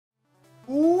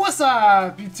What's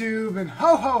up, YouTube? And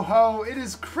ho ho ho, it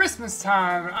is Christmas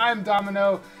time. I'm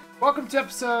Domino. Welcome to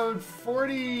episode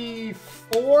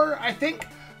 44, I think,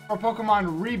 for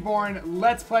Pokemon Reborn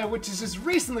Let's Play, which has just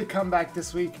recently come back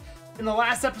this week. In the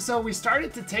last episode, we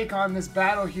started to take on this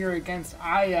battle here against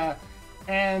Aya,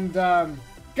 and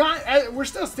we're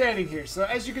still standing here. So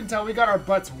as you can tell, we got our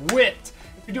butts whipped.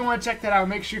 If you do want to check that out,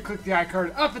 make sure you click the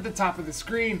iCard up at the top of the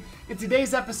screen. In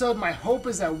today's episode, my hope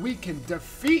is that we can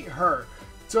defeat her.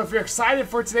 So if you're excited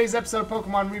for today's episode of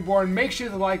Pokemon Reborn, make sure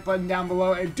the like button down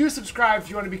below and do subscribe if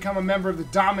you want to become a member of the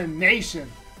Domin0.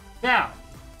 Now,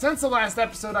 since the last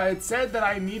episode, I had said that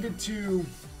I needed to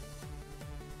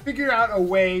figure out a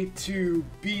way to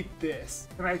beat this.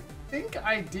 And I think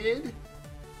I did.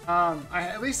 I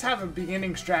at least have a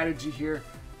beginning strategy here.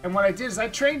 And what I did is I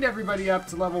trained everybody up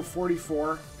to level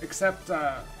 44, except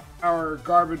our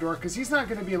Garbodor, because he's not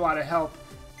going to be a lot of help.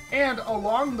 And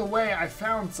along the way, I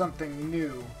found something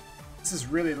new. This is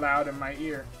really loud in my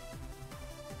ear.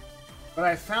 But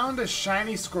I found a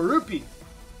shiny Skorupi.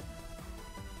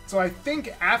 So I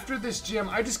think after this gym,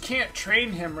 I just can't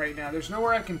train him right now. There's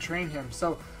nowhere I can train him.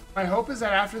 So my hope is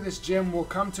that after this gym, we'll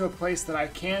come to a place that I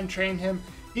can train him.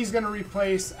 He's going to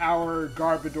replace our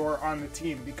Garbodor on the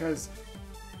team, because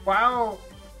while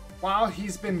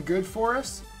he's been good for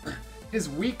us, his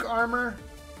weak armor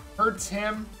hurts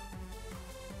him,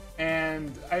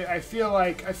 and I feel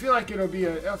like it'll be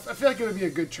a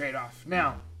good trade-off.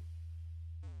 Now,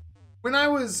 when I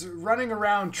was running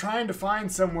around trying to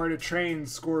find somewhere to train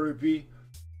Skorupi,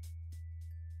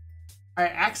 I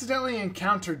accidentally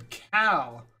encountered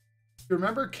Cal. You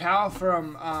remember Cal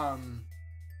from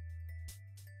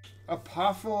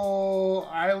Apophel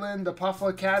Island, Apophel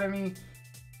Academy?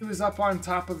 He was up on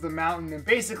top of the mountain, and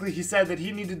basically he said that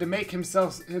he needed to make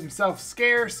himself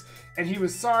scarce, and he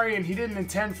was sorry, and he didn't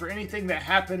intend for anything that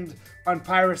happened on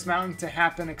Pyrus Mountain to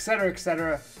happen, etc.,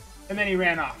 etc. And then he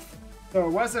ran off. So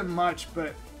it wasn't much,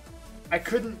 but I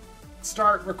couldn't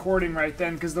start recording right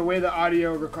then because the way the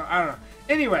audio I don't know.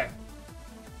 Anyway,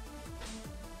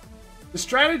 the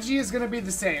strategy is going to be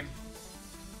the same.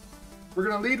 We're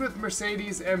going to lead with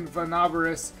Mercedes and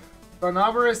Vanavarus.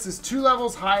 Vanavarus is 2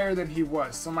 levels higher than he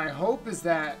was, so my hope is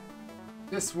that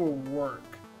this will work.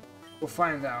 We'll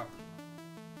find out.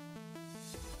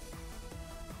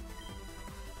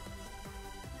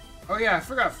 Oh yeah, I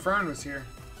forgot Fern was here.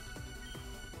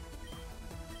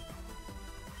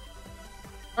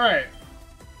 Alright.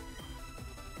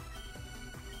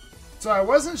 So I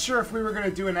wasn't sure if we were going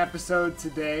to do an episode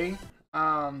today,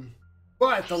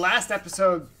 but the last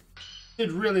episode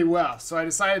did really well, so I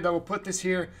decided that we'll put this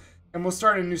here and we'll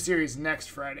start a new series next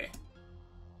Friday.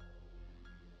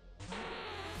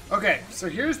 Okay, so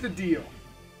here's the deal.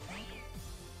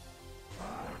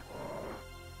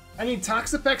 I need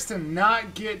Toxapex to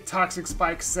not get Toxic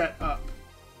Spike set up.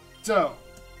 So,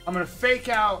 I'm going to fake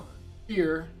out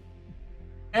here,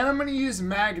 and I'm going to use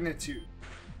Magnitude.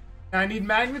 Now I need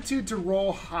Magnitude to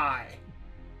roll high.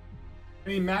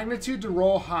 I need Magnitude to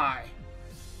roll high.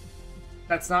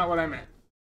 That's not what I meant.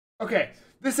 Okay.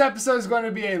 This episode is going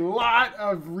to be a lot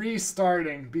of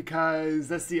restarting because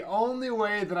that's the only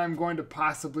way that I'm going to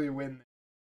possibly win.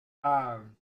 There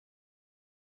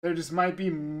just might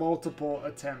be multiple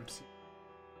attempts.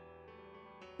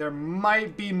 There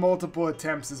might be multiple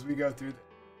attempts as we go through this.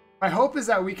 My hope is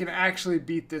that we can actually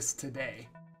beat this today.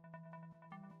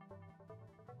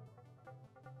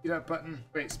 Speed up button.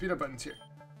 Wait, speed up button's here.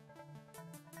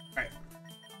 Alright.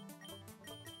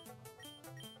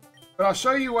 But I'll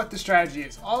show you what the strategy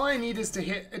is. All I need is to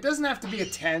hit, it doesn't have to be a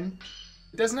 10.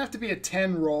 It doesn't have to be a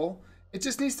 10 roll. It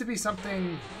just needs to be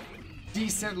something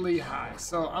decently high.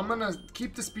 So I'm going to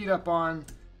keep the speed up on,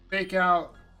 fake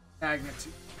out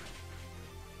Magnitude.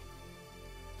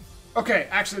 Okay,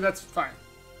 actually that's fine.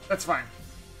 That's fine.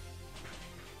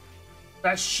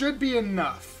 That should be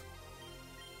enough.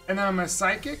 And then I'm going to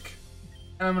Psychic,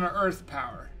 and I'm going to Earth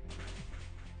Power.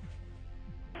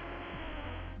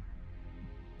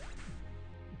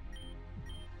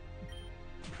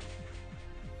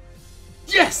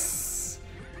 Yes!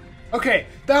 Okay,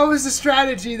 that was the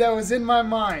strategy that was in my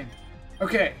mind.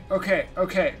 Okay. I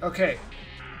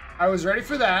was ready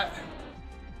for that.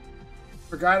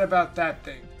 Forgot about that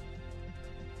thing.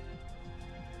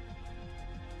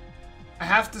 I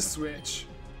have to switch.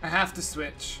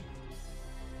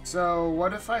 So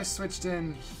what if I switched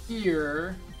in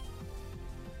here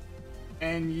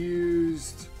and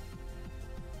used...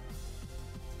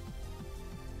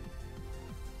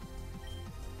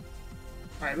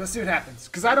 Alright, let's see what happens.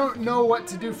 Because I don't know what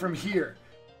to do from here.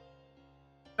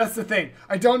 That's the thing.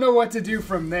 I don't know what to do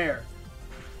from there.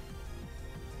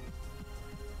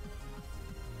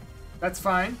 That's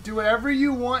fine. Do whatever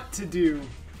you want to do.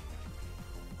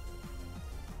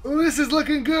 Ooh, this is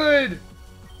looking good.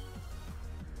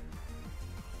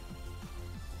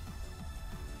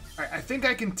 Alright, I think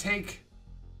I can take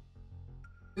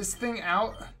this thing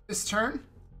out this turn.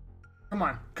 Come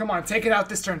on, come on, take it out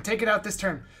this turn. Take it out this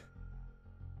turn.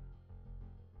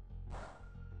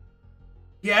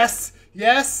 Yes,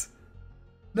 yes,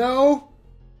 no,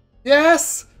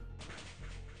 yes.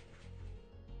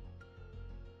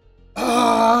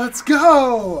 Oh, let's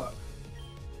go.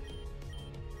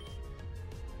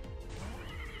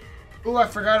 Ooh, I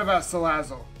forgot about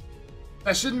Salazzle.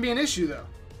 That shouldn't be an issue, though.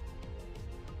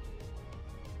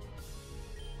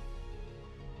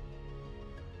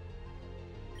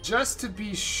 Just to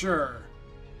be sure.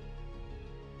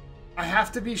 I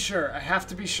have to be sure. I have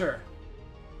to be sure.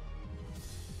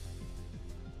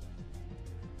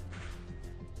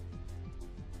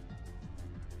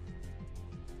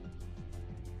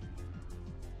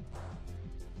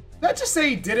 Did that just say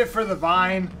he did it for the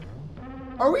vine?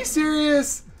 Are we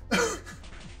serious?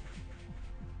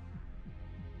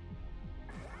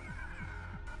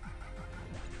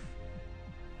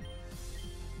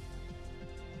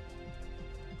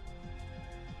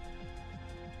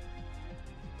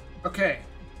 Okay.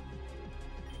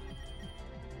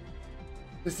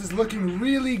 This is looking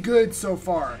really good so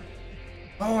far.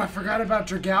 Oh, I forgot about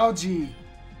Dragalge.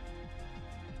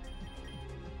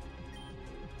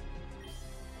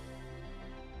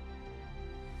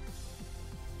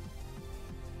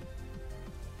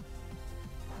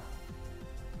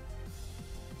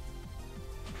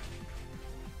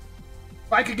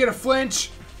 If I could get a flinch.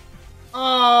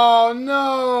 Oh,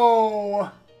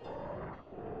 no.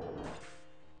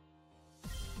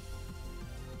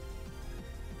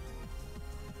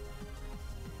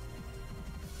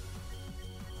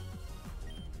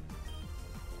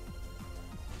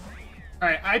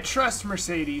 Alright, I trust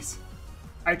Mercedes.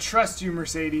 I trust you,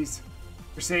 Mercedes.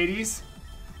 Mercedes?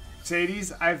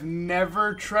 Mercedes, I've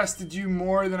never trusted you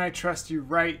more than I trust you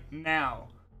right now.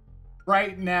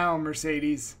 Right now,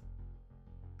 Mercedes.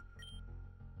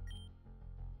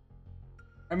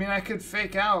 I mean, I could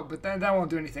fake out, but then that won't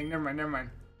do anything. Never mind, never mind.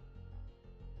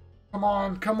 Come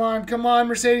on, come on, come on,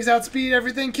 Mercedes, outspeed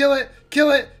everything. Kill it, kill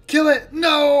it, kill it.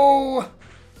 No!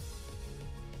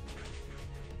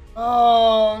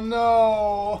 Oh,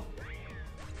 no.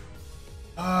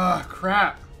 Ah,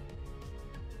 crap.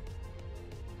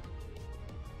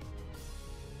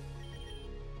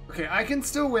 Okay, I can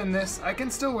still win this. I can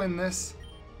still win this.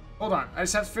 Hold on, I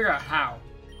just have to figure out how.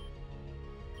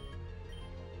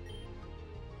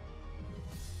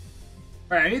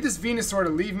 Alright, I need this Venusaur to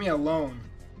leave me alone.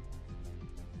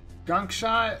 Gunk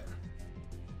Shot.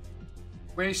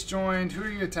 Waist joined. Who are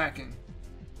you attacking?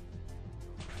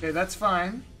 Okay, that's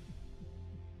fine.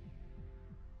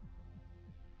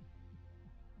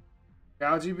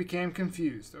 Galgi became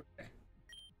confused. Okay.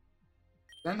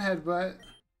 Then headbutt.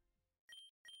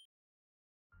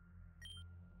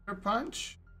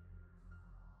 Punch.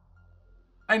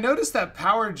 I noticed that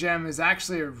Power Gem is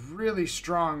actually a really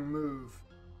strong move.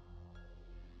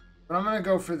 But I'm gonna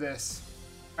go for this.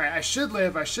 Alright, I should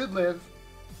live. I should live.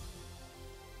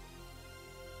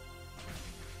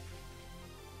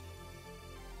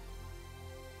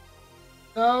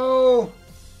 No!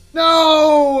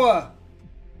 No!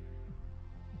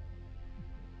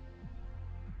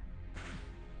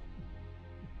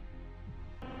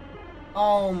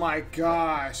 Oh my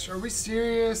gosh, are we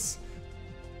serious?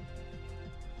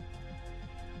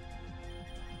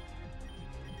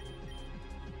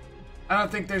 I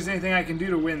don't think there's anything I can do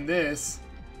to win this.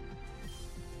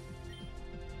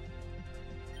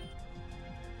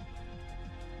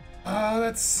 Oh,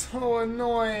 that's so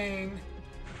annoying.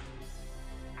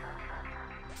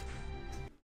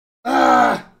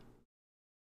 Ah!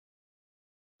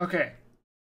 Okay.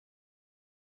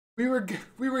 We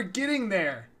were getting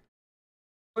there.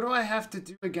 What do I have to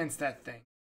do against that thing?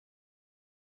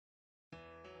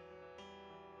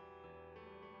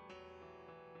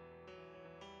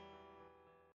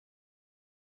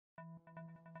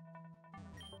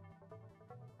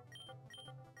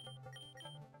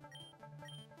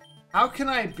 How can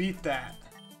I beat that?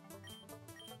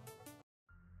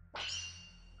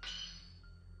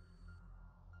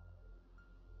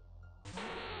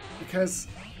 Because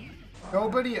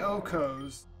nobody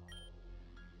OHKOs.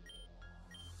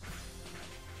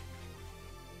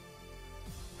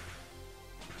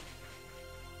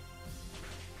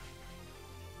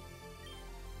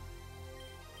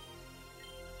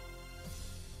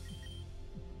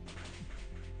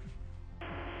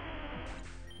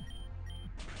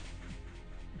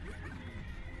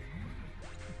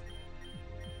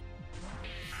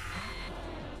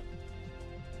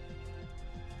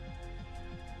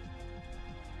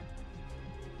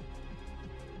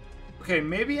 Okay,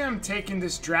 maybe I'm taking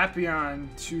this Drapion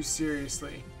too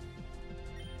seriously.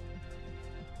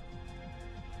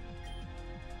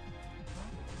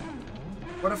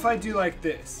 What if I do like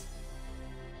this?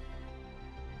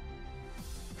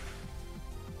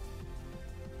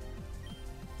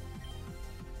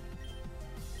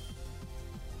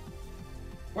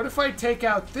 What if I take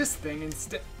out this thing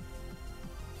instead?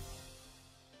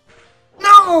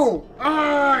 No!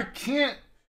 Ah, I can't.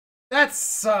 That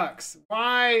sucks.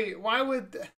 Why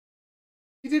would...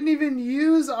 He didn't even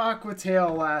use Aqua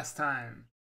Tail last time.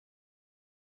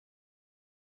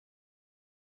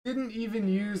 Didn't even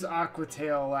use Aqua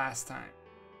Tail last time.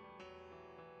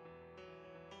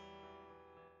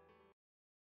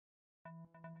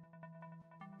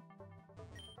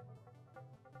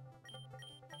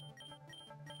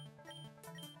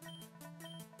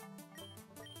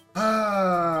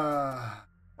 Ah,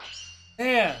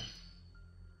 man.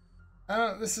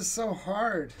 This is so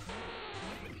hard.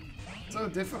 So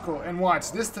difficult. And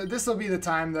watch, this will be the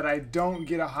time that I don't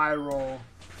get a high roll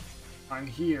on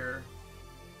here.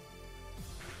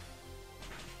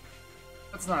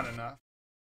 That's not enough.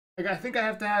 Like, I think I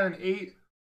have to have an 8,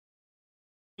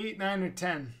 9, or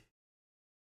 10.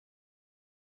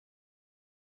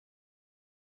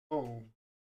 Oh.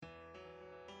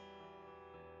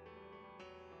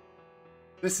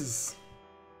 This is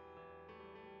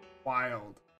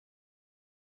wild.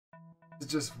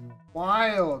 It's just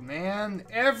wild, man.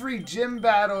 Every gym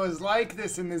battle is like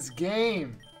this in this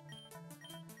game.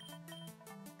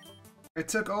 I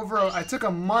took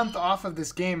a month off of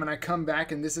this game and I come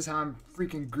back and this is how I'm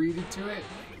freaking greeted to it.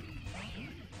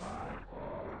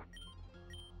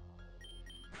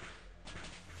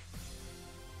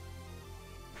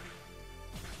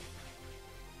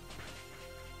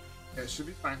 Yeah, it should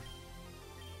be fine.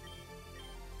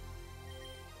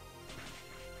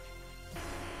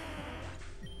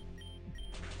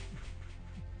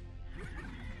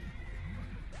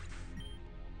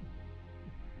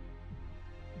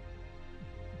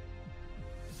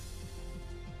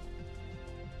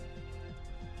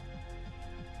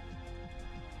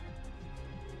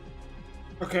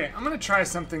 Okay, I'm gonna try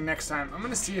something next time. I'm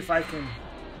gonna see if I can...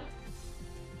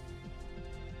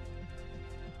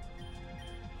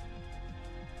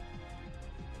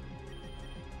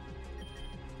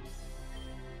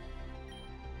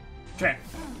 Okay.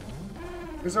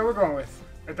 Here's what we're going with.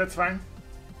 Right, that's fine.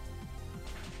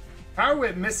 Power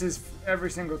Whip misses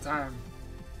every single time.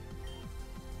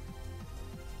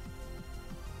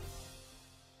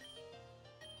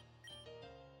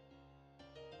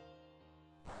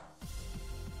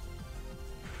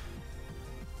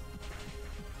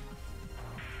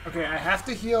 Okay, I have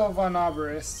to heal Von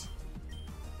Oberus.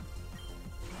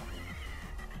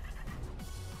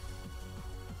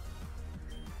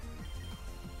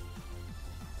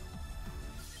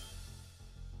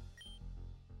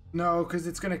 No, because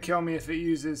it's gonna kill me if it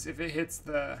hits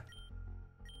the...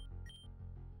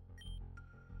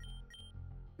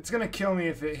 It's gonna kill me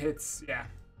if it hits, yeah.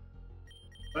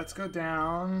 Let's go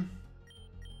down.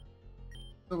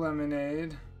 The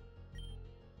lemonade.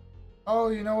 Oh,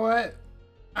 you know what?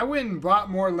 I went and bought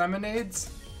more lemonades.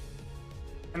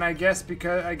 And I guess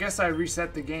I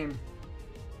reset the game.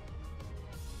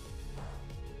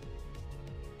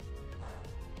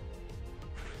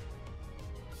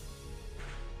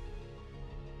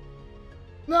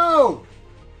 No!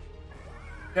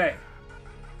 Okay.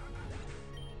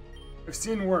 I've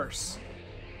seen worse.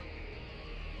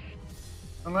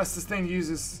 Unless this thing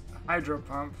uses Hydro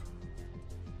Pump.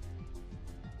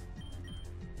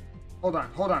 Hold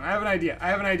on. I have an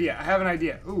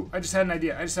idea. Ooh, I just had an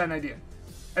idea.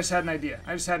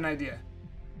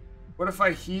 What if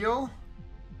I heal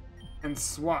and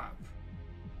swap?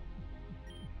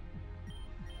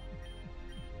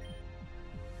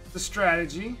 The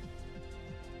strategy.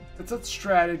 It's a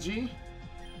strategy.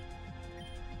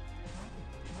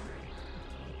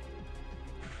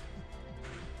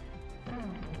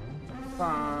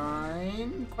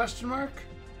 Fine. Question mark?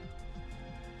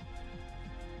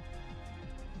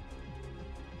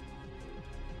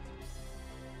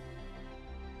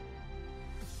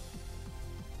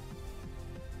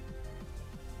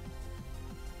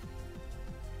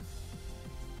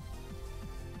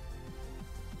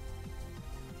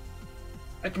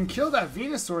 I can kill that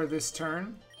Venusaur this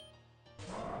turn.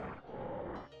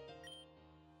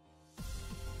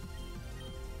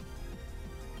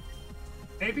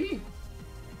 Maybe?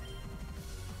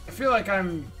 I feel like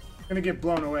I'm gonna get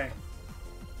blown away.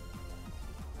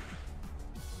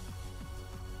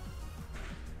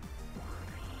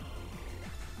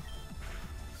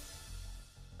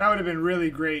 That would have been really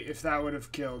great if that would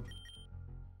have killed.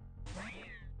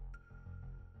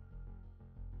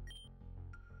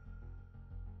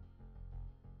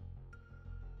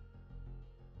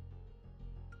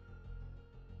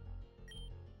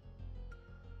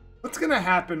 What's gonna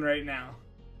happen right now?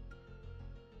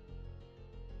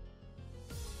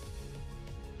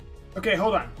 Okay,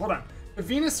 hold on, hold on. The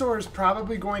Venusaur is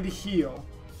probably going to heal,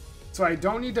 so I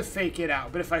don't need to fake it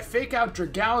out. But if I fake out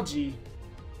Dragalge,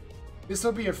 this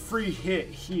will be a free hit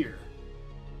here.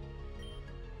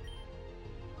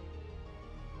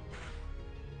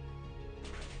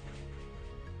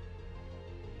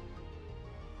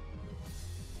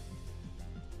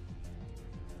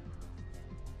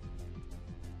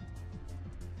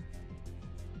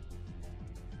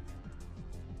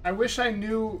 I wish I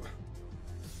knew.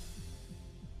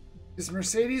 Does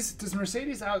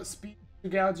Mercedes outspeed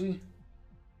Dragalge?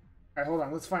 Alright, hold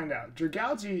on, let's find out.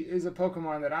 Dragalge is a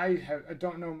Pokemon that I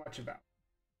don't know much about.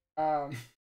 I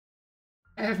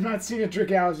have not seen a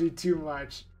Dragalge too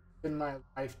much in my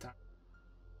lifetime.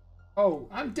 Oh,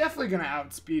 I'm definitely gonna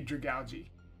outspeed Dragalge.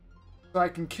 So I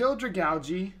can kill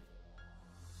Dragalge.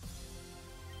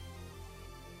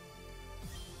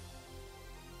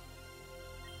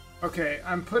 Okay,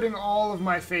 I'm putting all of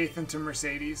my faith into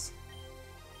Mercedes.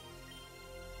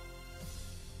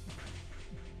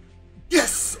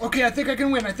 Yes! Okay, I think I can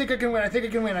win. I think I can win. I think I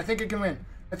can win. I think I can win.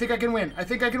 I think I can win. I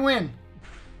think I can win.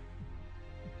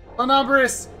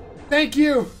 Lonobris, thank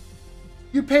you!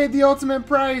 You paid the ultimate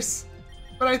price,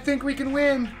 but I think we can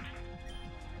win.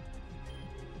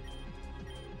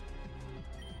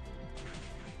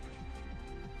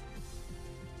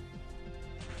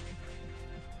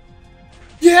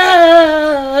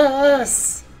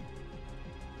 Yes!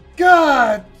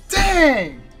 God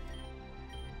dang!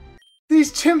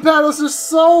 These gym battles are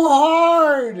so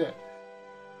hard!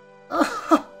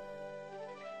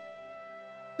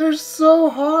 They're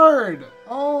so hard!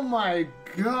 Oh my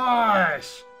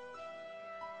gosh!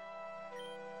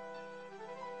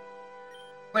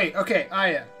 Wait, okay,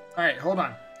 Aya. Alright, hold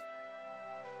on.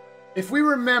 If we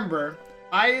remember,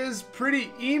 Aya's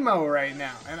pretty emo right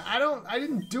now, and I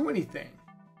didn't do anything.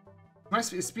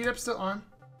 Is speed up still on?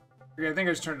 Okay, I think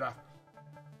I just turned it off.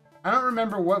 I don't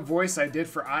remember what voice I did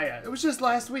for Aya. It was just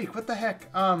last week. What the heck?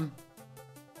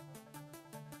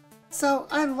 So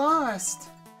I lost.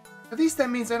 At least that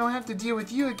means I don't have to deal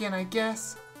with you again, I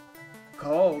guess.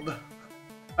 Cold.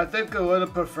 I think I would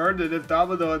have preferred it if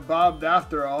Domino had bombed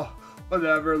after all.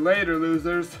 Whatever, later,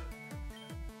 losers.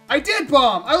 I did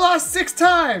bomb! I lost 6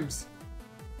 times!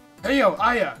 Hey yo,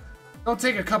 Aya, don't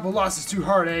take a couple losses too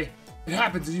hard, eh? It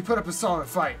happens if you put up a solid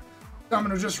fight.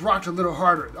 Domino just rocked a little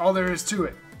harder, all there is to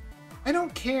it. I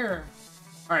don't care.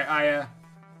 Alright, Aya.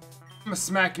 I'm gonna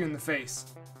smack you in the face.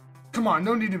 Come on,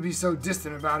 no need to be so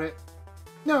distant about it.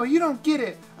 No, you don't get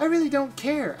it. I really don't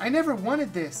care. I never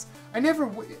wanted this. It never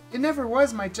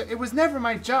was my job. It was never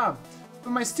my job. But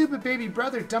my stupid baby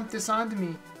brother dumped this onto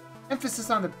me.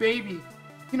 Emphasis on the baby.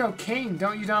 You know Kane,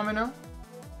 don't you, Domino?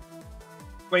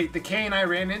 Wait, the Kane I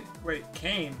ran in? Wait,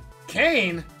 Kane?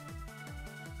 Kane?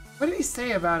 What did he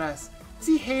say about us? Does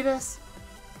he hate us?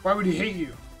 Why would he hate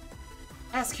you?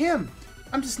 Ask him.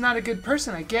 I'm just not a good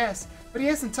person, I guess. But he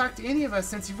hasn't talked to any of us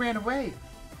since he ran away.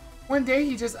 One day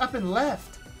he just up and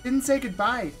left. Didn't say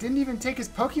goodbye. Didn't even take his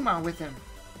Pokemon with him.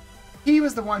 He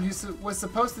was the one who was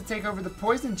supposed to take over the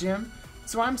poison gym,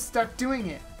 so I'm stuck doing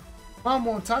it. Mom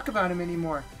won't talk about him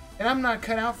anymore, and I'm not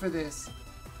cut out for this.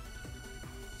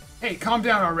 Hey, calm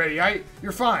down already.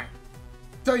 You're fine.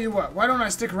 Tell you what, why don't I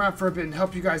stick around for a bit and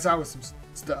help you guys out with some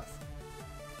stuff?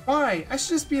 Why? I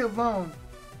should just be alone.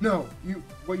 No,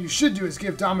 what you should do is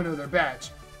give Domino their badge.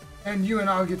 And you and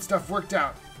I'll get stuff worked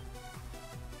out.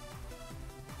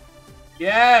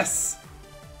 Yes!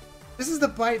 This is the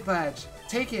Bite badge.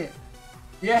 Take it.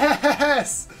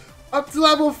 Yes! Up to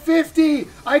level 50!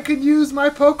 I can use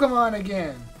my Pokemon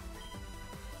again.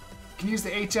 I can use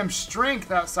the HM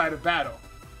Strength outside of battle.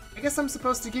 I guess I'm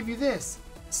supposed to give you this.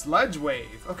 Sludge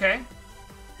Wave. Okay.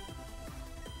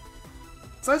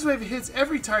 Sludge Wave hits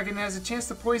every target and has a chance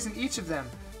to poison each of them.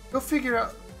 Go figure.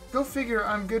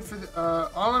 I'm good for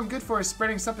all I'm good for is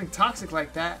spreading something toxic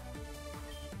like that.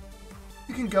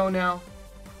 You can go now.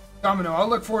 Domino, I'll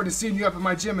look forward to seeing you up at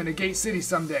my gym in a Gate City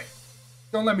someday.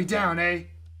 Don't let me down, eh?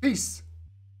 Peace.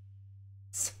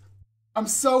 I'm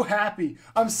so happy.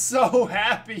 I'm so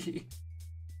happy.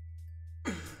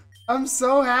 I'm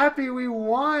so happy we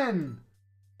won.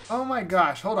 Oh my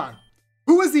gosh, hold on.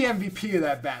 Who was the MVP of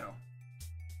that battle?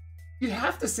 You'd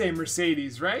have to say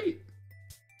Mercedes, right?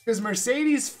 Because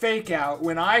Mercedes' fake out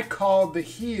when I called the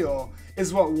heal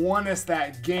is what won us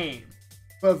that game.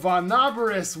 But Von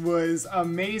Noberus was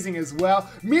amazing as well.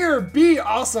 Mirror B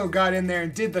also got in there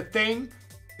and did the thing.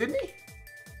 Didn't he?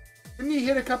 Didn't he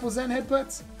hit a couple Zen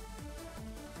headbutts?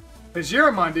 But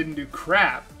Giramon didn't do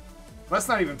crap. Let's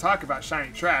not even talk about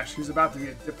Shiny Trash, who's about to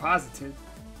get deposited.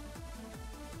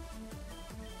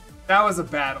 That was a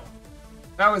battle.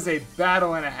 That was a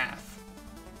battle and a half.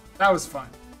 That was fun.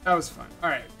 That was fun. All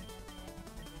right.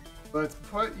 Let's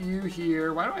put you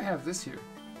here. Why do I have this here?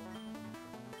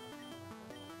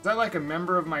 Is that like a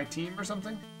member of my team or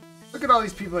something? Look at all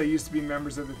these people that used to be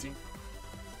members of the team.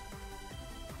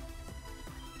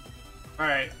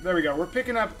 Alright, there we go. We're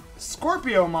picking up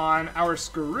Scorpiomon, our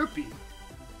Skorupi.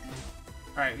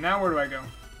 Alright, now where do I go?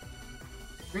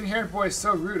 Green-haired boy is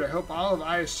so rude. I hope all of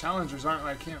Aya's challengers aren't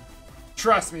like him.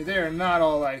 Trust me, they are not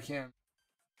all like him.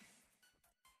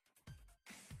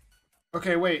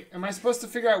 Okay, wait. Am I supposed to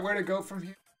figure out where to go from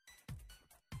here?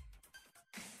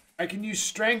 I can use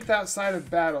strength outside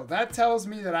of battle. That tells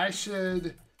me that I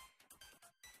should...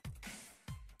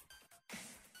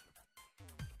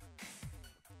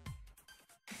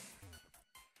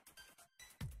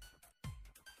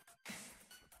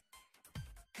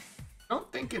 I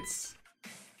don't think it's...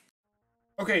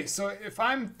 Okay, so if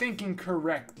I'm thinking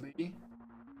correctly,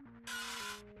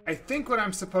 I think what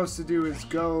I'm supposed to do is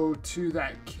go to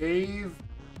that cave.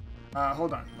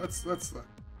 Hold on. Let's look.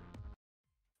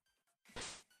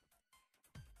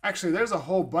 Actually, there's a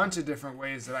whole bunch of different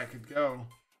ways that I could go.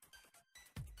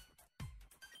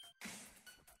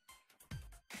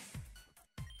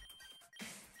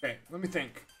 Okay, let me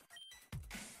think.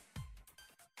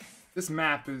 This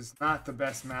map is not the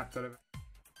best map that I've...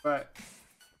 But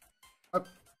up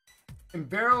in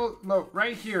Barrel... Look,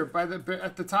 right here by the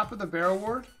at the top of the Barrel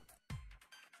Ward.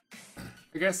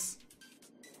 I guess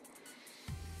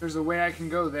there's a way I can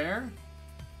go there.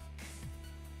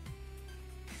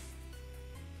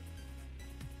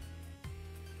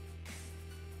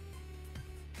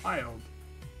 Wild.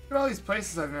 Look at all these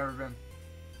places I've never been.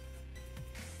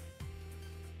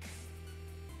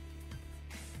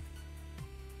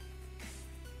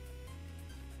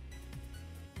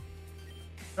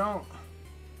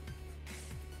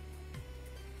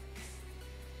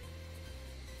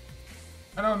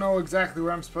 I don't know exactly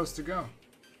where I'm supposed to go.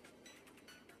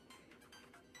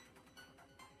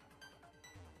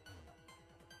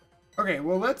 Okay,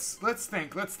 well let's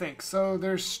think. So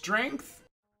there's strength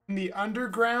in the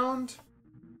underground.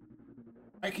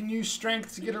 I can use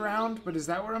strength to get around, but is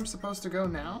that where I'm supposed to go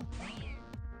now?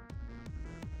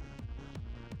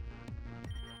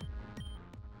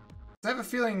 I have a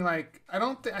feeling like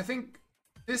I think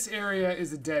this area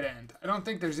is a dead end. I don't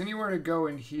think there's anywhere to go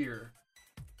in here.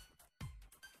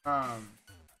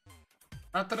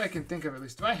 Not that I can think of at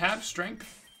least. Do I have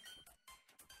strength?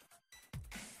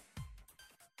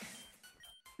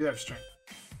 You have strength.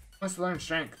 Wants to learn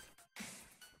strength.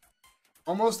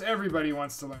 Almost everybody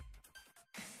wants to learn.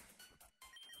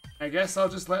 I guess I'll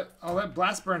let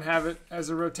Blastburn have it as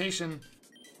a rotation.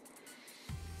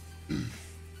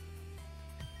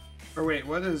 Or wait,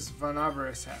 what does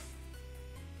Vonavirus have?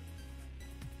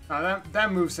 Oh,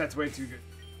 that moveset's way too good.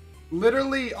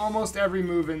 Literally almost every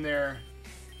move in there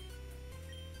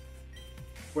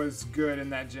was good in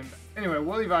that gym. Anyway,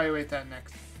 we'll evaluate that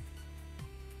next.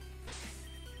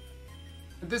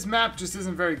 But this map just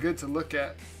isn't very good to look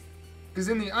at. Because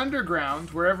in the underground,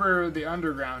 wherever the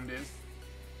underground is,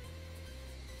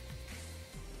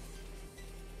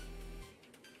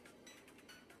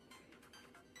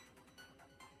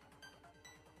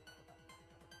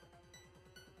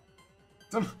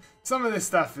 some of this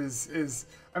stuff is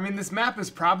I mean, this map is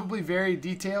probably very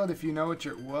detailed if you know what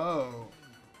you're... Whoa.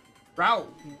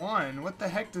 Route 1? What the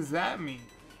heck does that mean?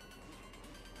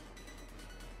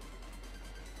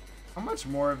 How much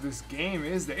more of this game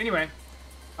is there? Anyway,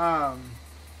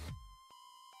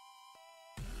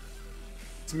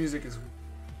 this music is...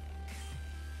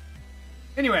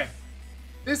 Anyway,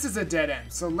 this is a dead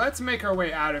end, so let's make our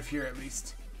way out of here at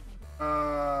least. We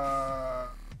have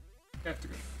to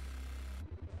go.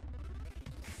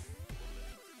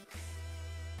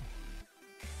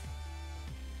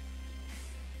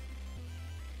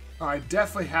 Oh, I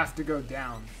definitely have to go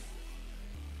down.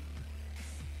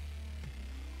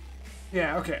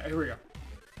 Yeah, okay, here we go.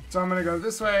 So I'm gonna go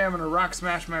this way, I'm gonna rock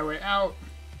smash my way out.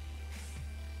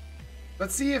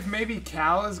 Let's see if maybe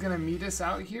Cal is gonna meet us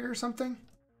out here or something.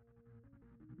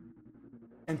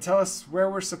 And tell us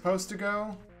where we're supposed to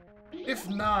go. If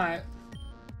not,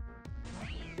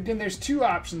 again, there's two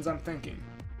options I'm thinking.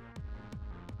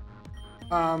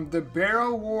 The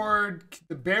Barrel Ward,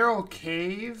 the Barrel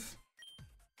Cave,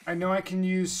 I know I can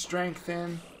use strength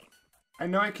in. I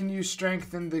know I can use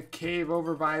strength in the cave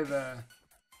over by the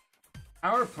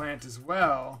power plant as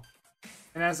well.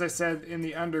 And as I said, in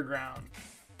the underground.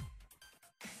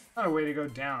 Not a way to go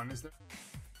down, is there?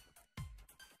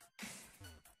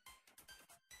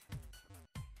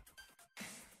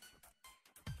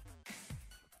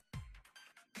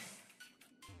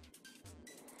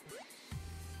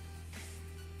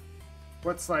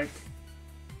 what's like...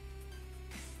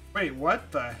 Wait,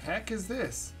 what the heck is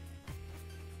this?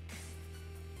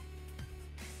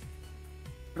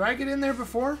 Did I get in there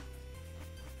before?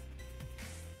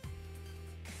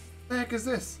 What the heck is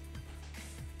this?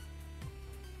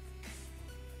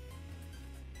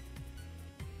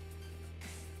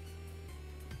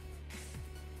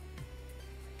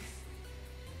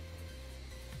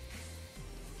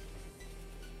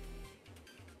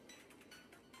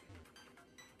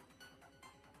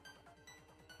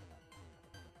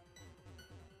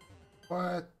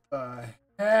 What the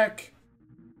heck?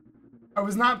 I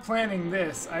was not planning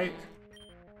this.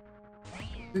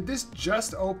 Did this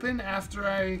just open after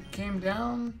I came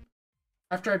down?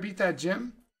 After I beat that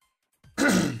gym?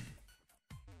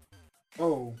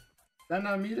 Oh, did that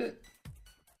not mute it?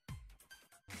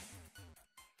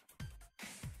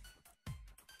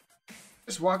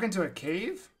 Just walk into a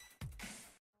cave?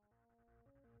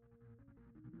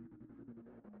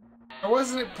 I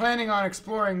wasn't planning on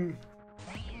exploring.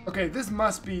 Okay, this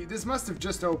must have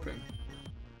just opened.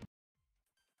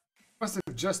 Must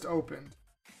have just opened.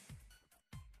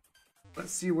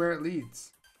 Let's see where it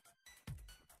leads.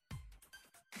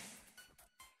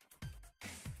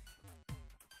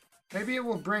 Maybe it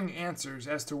will bring answers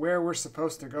as to where we're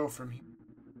supposed to go from here.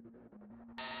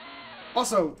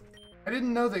 Also, I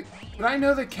didn't know that... Did I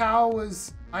know that Cow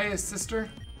was Aya's sister?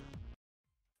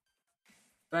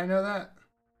 Did I know that?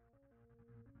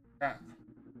 Yeah.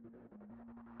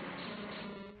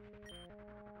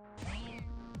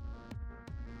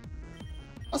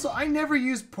 Also, I never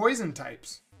used poison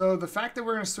types, so the fact that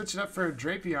we're going to switch it up for a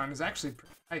Drapion is actually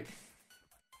pretty hype.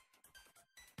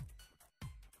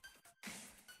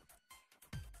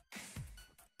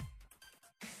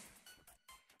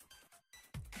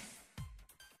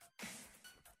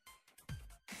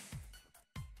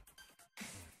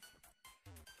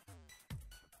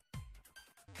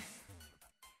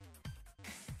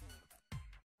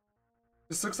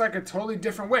 This looks like a totally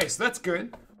different way, so that's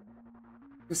good.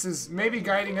 This is maybe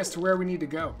guiding us to where we need to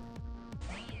go.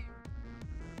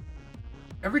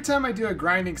 Every time I do a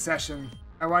grinding session,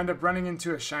 I wind up running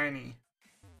into a shiny.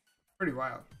 Pretty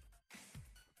wild.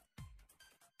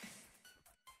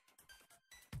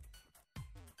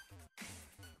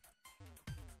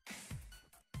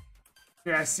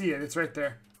 Yeah, I see it. It's right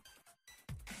there.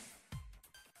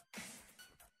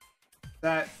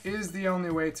 That is the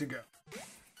only way to go.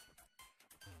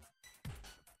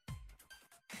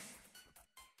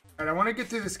 Alright, I want to get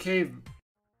through this cave,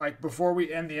 like, before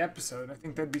we end the episode. I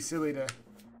think that'd be silly to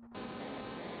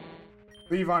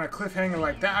leave on a cliffhanger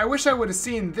like that. I wish I would have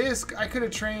seen this. I could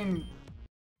have trained...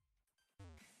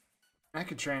 I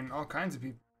could train all kinds of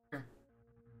people here.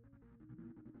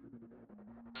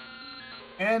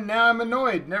 And now I'm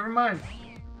annoyed. Never mind.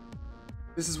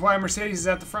 This is why Mercedes is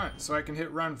at the front, so I can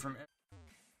hit run from it.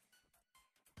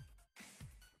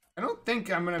 I don't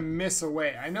think I'm gonna miss a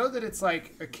way. I know that it's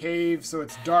like a cave, so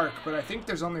it's dark, but I think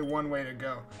there's only one way to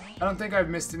go. I don't think I've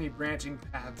missed any branching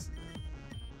paths.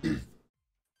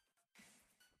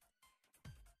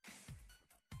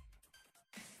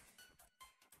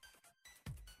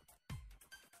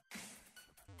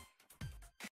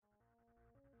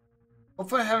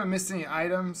 Hopefully I haven't missed any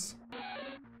items.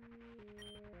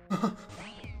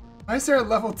 Why is there a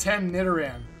level 10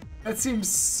 Nidoran? That seems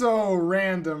so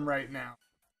random right now.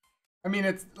 I mean,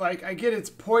 it's like, I get it's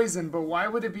poison, but why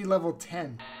would it be level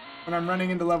 10 when I'm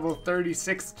running into level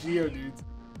 36 Geodudes?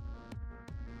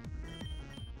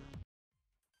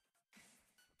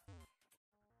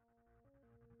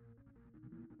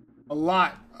 A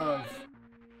lot of...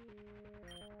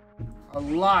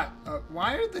 Why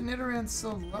are the Nidorans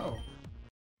so low?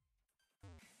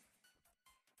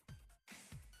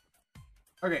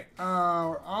 Okay,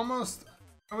 we're almost...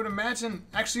 I would imagine...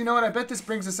 Actually, you know what? I bet this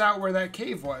brings us out where that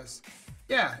cave was.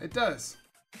 Yeah, it does.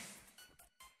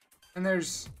 And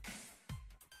there's...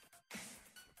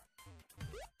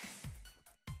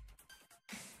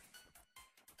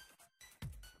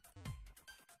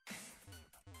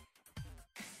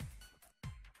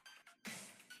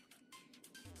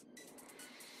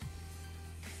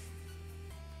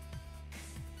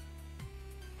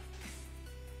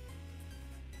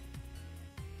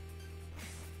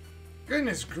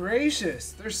 Goodness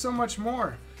gracious, there's so much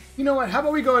more. You know what, how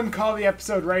about we go ahead and call the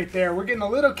episode right there. We're getting a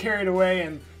little carried away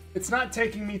and it's not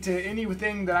taking me to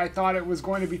anything that I thought it was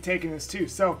going to be taking us to.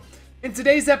 So, in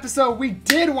today's episode, we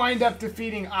did wind up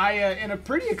defeating Aya in a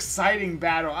pretty exciting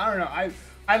battle. I don't know,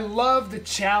 I love the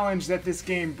challenge that this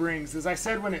game brings. As I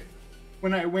said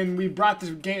when we brought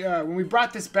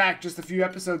this back just a few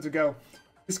episodes ago,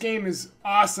 This game is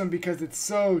awesome because it's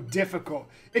so difficult.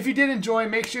 If you did enjoy,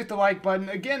 make sure to hit the like button.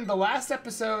 Again, the last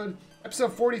episode,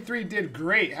 episode 43, did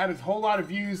great. Had a whole lot of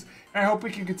views, and I hope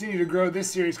we can continue to grow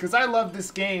this series because I love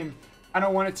this game. I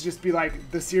don't want it to just be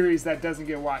like the series that doesn't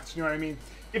get watched, you know what I mean?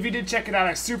 If you did check it out,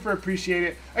 I super appreciate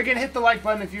it. Again, hit the like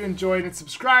button if you enjoyed and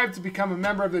subscribe to become a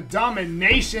member of the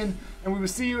Domin0, and we will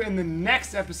see you in the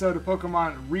next episode of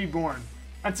Pokemon Reborn.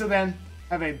 Until then,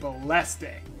 have a blessed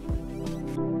day.